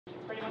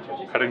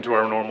heading to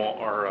our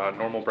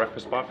normal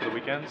breakfast spot for the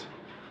weekends.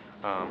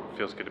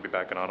 Feels good to be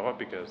back in Ottawa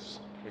because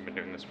we've been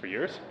doing this for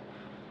years.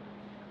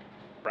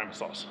 Beme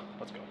sauce.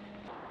 Let's go.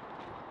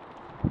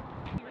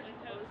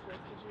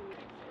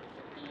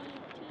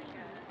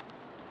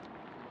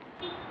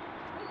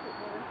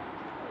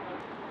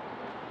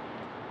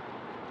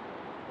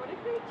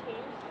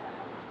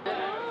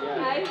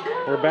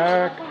 We're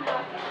back.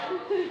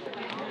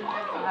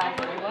 Hi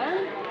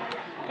everyone.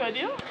 Good,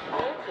 you?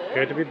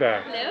 Good to be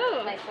back.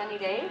 Hello. Nice sunny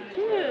day.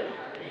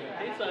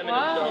 Hey Simon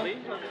and Shelby.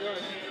 How's it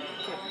going?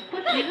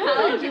 What the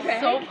hell? He's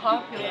just so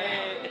popular.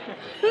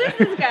 Who's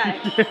this guy?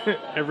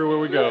 Everywhere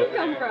we Where go. did he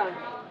come from?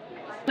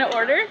 Want to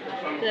order?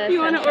 You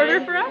want to order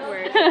for us?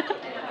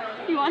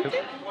 You want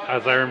to?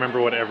 As I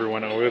remember what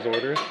everyone always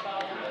orders.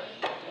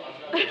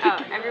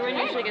 Oh, everyone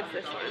usually gets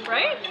this one,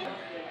 right?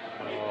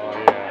 Oh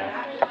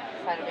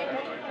yeah. Side of bacon.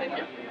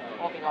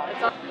 Won't be long.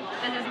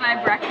 This is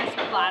my breakfast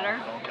platter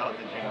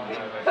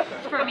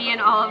for me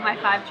and all of my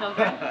 5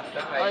 children.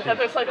 I like that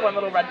there's like one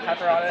little red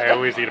pepper on I it.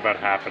 always eat about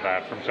half of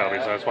that from Shelby,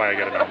 so that's why I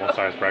get a normal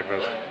sized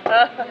breakfast.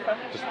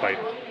 Just like,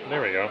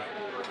 there we go.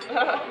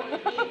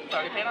 It's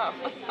already paying off.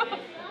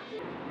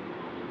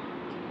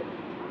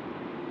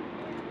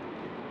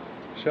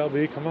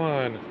 Shelby, come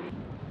on.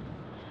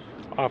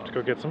 Off to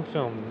go get some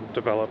film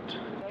developed.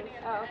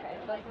 Oh,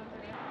 okay.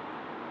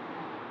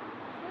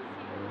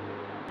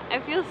 I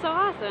feel so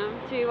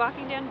awesome to be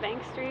walking down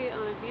Bank Street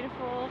on a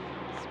beautiful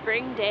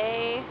spring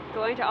day,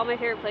 going to all my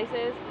favorite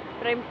places,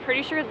 but I'm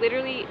pretty sure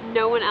literally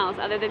no one else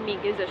other than me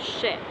gives a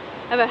shit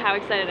about how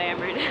excited I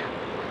am right now.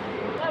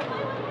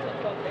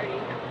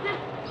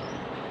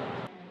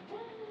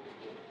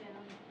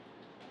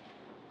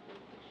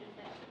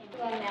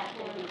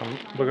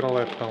 Look at all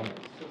that film.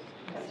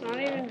 It's not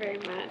even very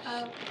much.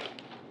 I'm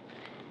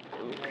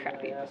a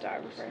crappy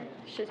photographer.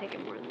 Should have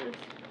taken more than this.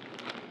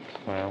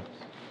 Wow.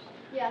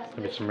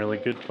 There'll be some really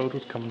good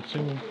photos coming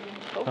soon. I'm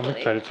Hopefully.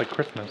 excited. It's like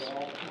Christmas.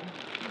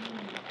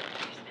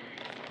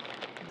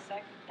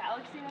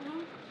 Galaxy on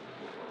home?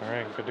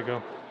 Alright, good to go.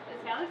 Is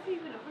Galaxy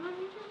even open on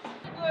YouTube?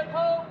 Good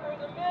hope for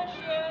the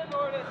mission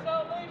or the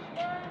Salvation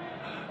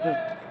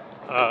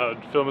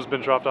Army. Film has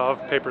been dropped off,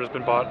 paper has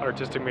been bought,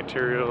 artistic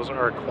materials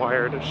are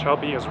acquired.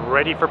 Shelby is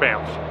ready for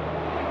Banff.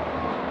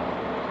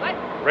 What?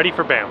 Ready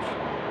for Banff.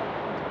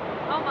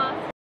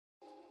 Almost.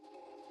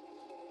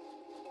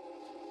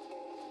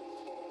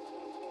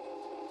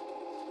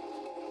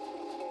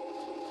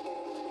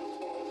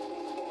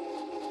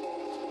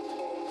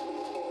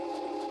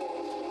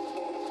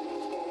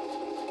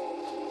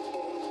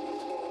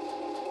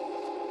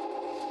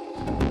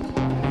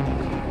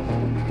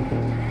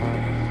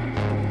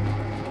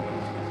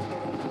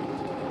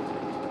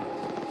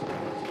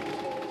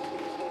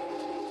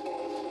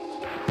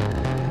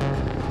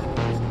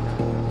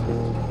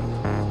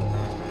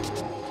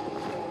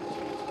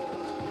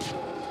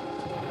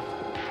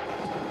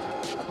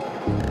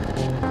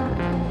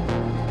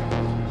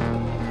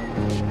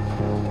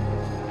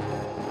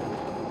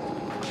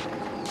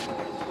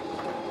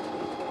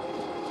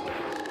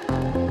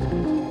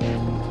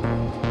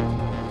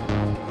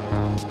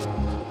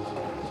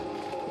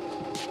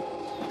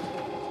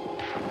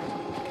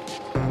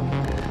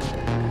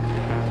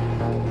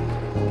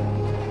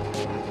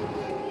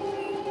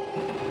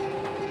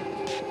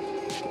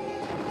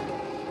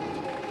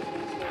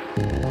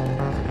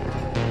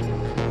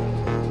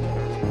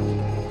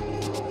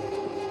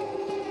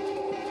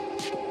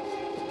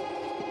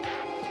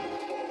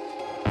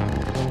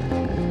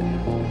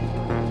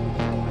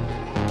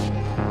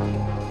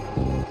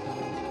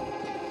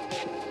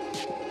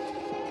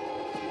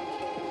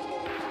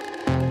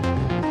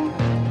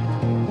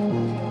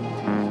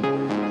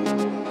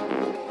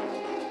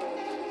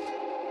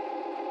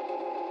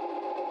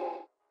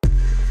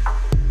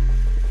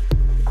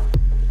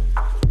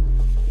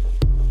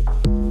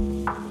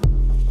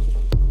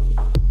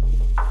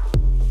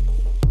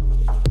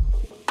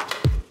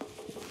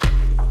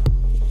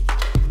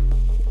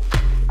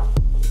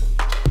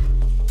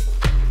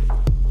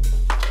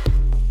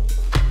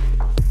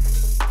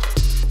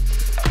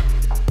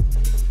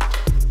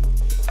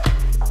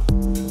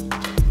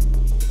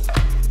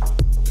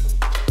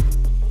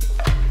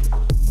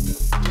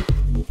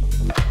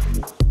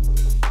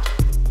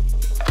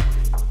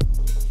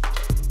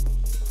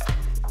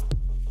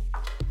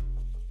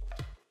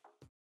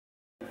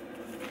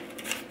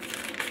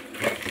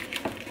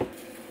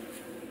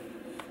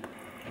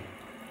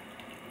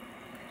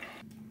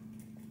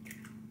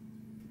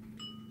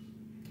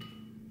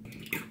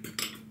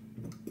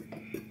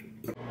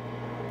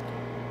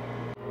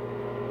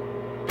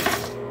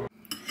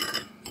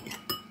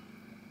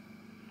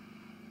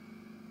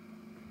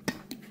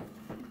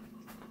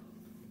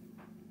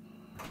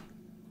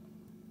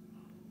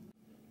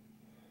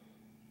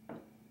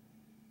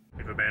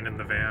 We've abandoned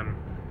the van.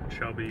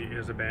 Shelby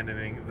is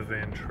abandoning the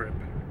van trip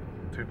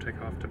to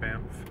take off to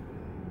Banff.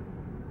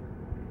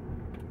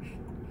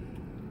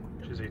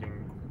 She's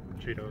eating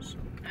Cheetos.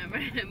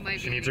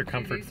 She needs her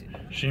comfort.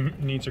 She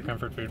needs her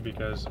comfort food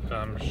because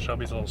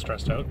Shelby's a little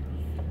stressed out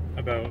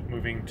about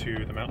moving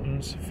to the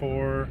mountains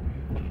for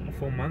a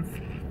full month.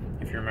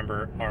 If you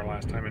remember our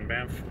last time in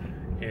Banff,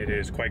 it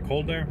is quite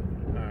cold there.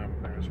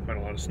 There's quite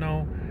a lot of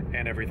snow,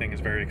 and everything is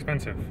very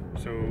expensive.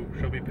 So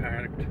Shelby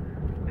packed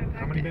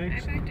how many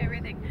bags? I packed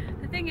everything.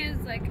 The thing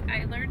is, like,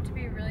 I learned to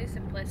be really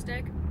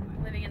simplistic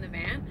living in the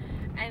van,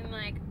 and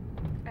like,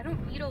 I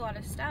don't need a lot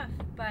of stuff,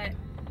 but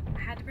I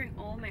had to bring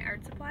all my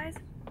art supplies,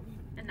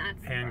 and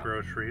that's and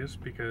groceries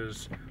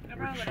because I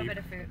we're brought a little cheap. bit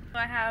of food. So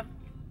I have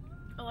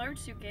a large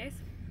suitcase,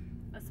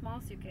 a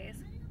small suitcase,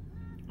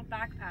 a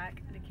backpack,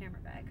 and a camera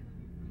bag,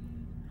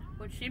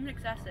 which seems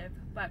excessive,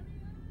 but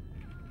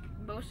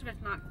most of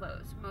it's not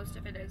clothes. Most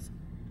of it is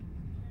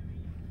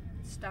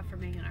stuff for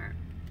making art.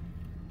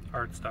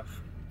 Art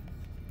stuff.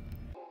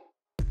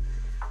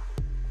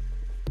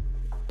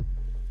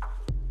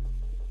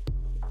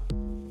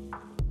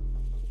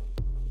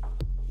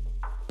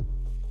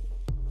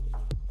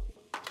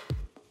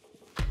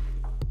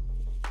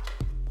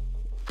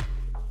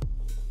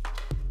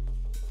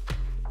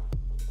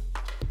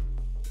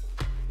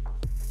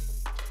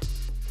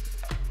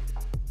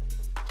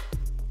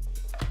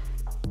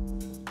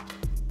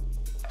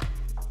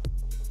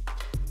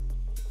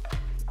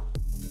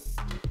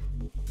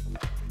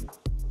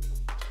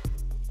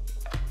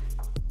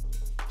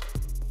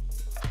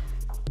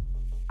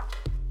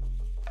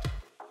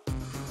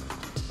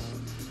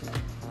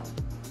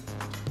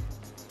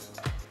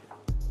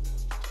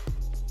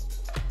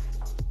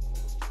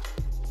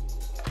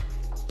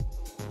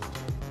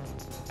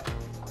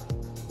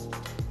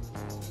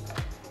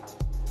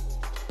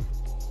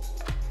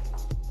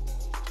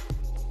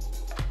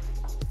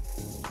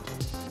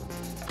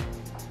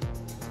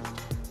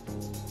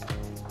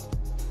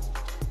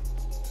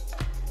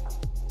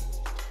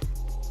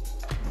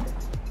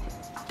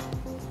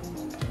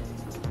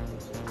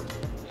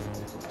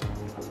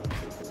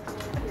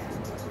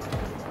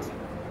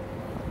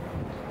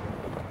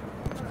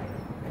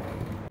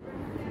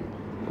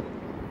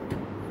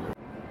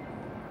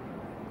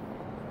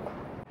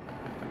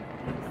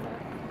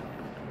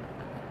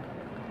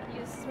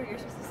 This is where you're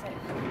supposed to sit.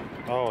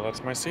 Oh,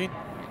 that's my seat?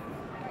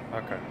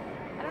 Okay.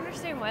 I don't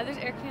understand why there's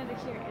Air Canada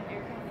here and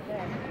Air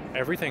Canada there.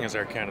 Everything is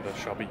Air Canada,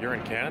 Shelby. You're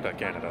in Canada,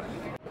 Canada.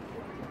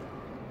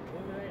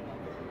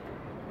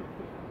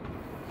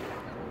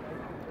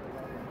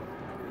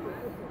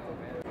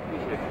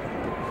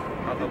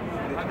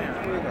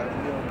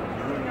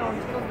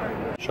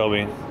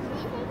 Shelby,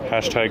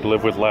 hashtag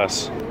live with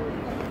less.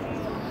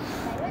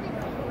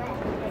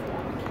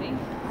 Kidding?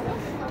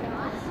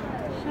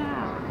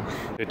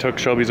 They took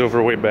Shelby's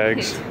overweight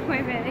bags.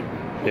 Way big.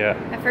 Yeah.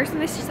 At first when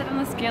they said on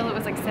the scale it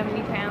was like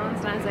 70 pounds,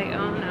 and I was like,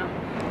 oh no.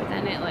 But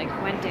then it like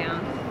went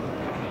down.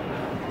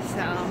 So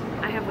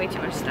I have way too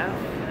much stuff.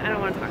 I don't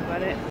want to talk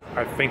about it.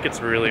 I think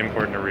it's really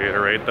important to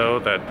reiterate though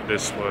that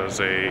this was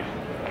a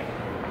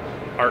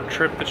art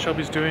trip that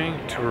Shelby's doing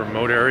to a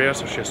remote area,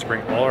 so she has to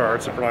bring all her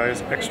art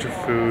supplies, extra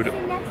food,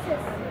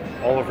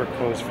 all of her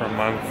clothes for a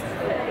month.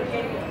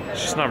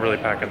 She's not really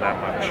packing that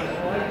much.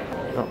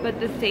 But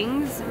the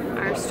things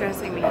are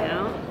stressing me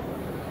out.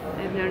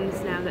 I've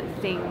noticed now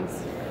that the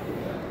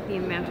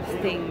amount of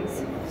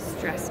things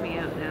stress me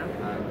out now.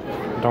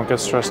 Don't get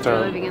stressed After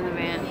out. living in the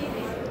van.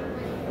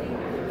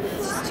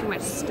 It's just too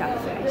much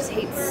stuff. I just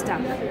hate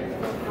stuff.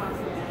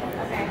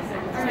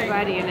 Say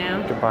bye to you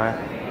now. Goodbye.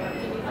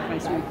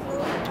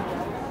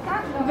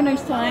 Have a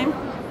nice time.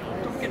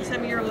 Don't forget to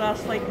send me your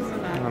last like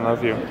and that. I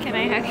love you. Can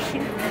I hug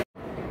you?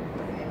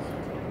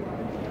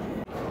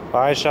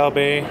 Bye,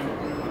 Shelby.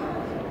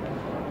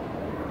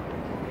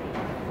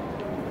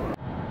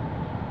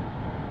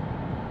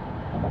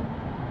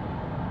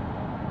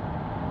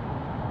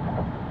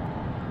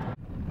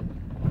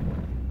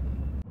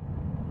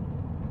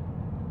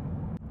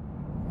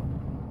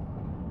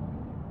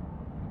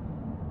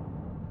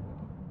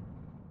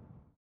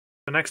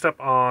 Next up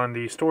on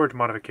the storage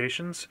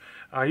modifications,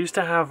 I used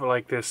to have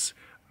like this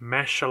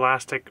mesh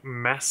elastic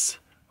mess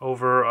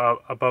over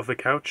above the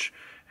couch,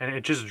 and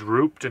it just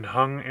drooped and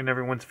hung in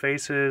everyone's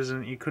faces,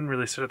 and you couldn't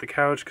really sit at the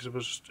couch because it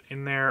was just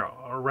in there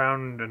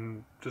around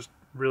and just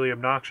really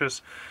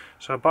obnoxious.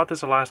 So I bought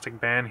this elastic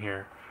band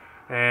here,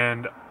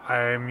 and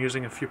I'm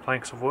using a few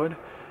planks of wood,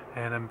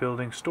 and I'm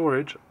building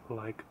storage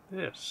like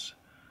this.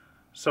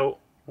 So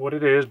what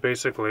it is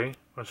basically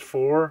is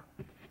 4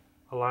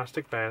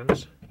 elastic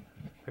bands.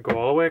 They go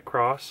all the way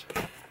across.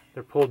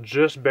 They're pulled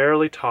just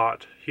barely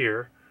taut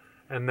here,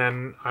 and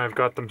then I've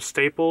got them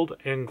stapled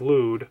and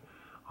glued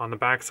on the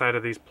back side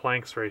of these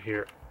planks right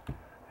here.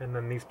 And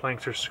then these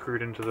planks are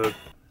screwed into the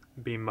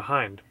beam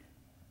behind.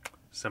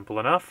 Simple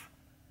enough.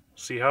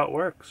 See how it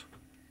works.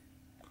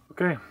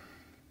 Okay.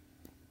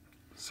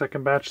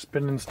 Second batch has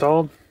been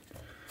installed.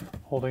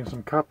 Holding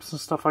some cups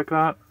and stuff like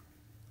that.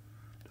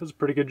 Does a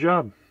pretty good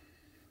job.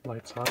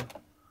 Lights on.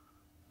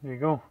 There you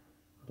go.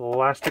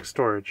 Elastic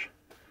storage.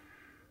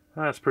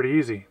 That's pretty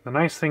easy. The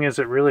nice thing is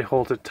it really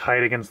holds it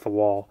tight against the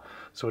wall,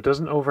 so it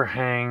doesn't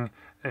overhang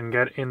and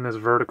get in this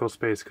vertical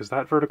space, because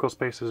that vertical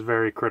space is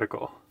very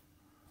critical.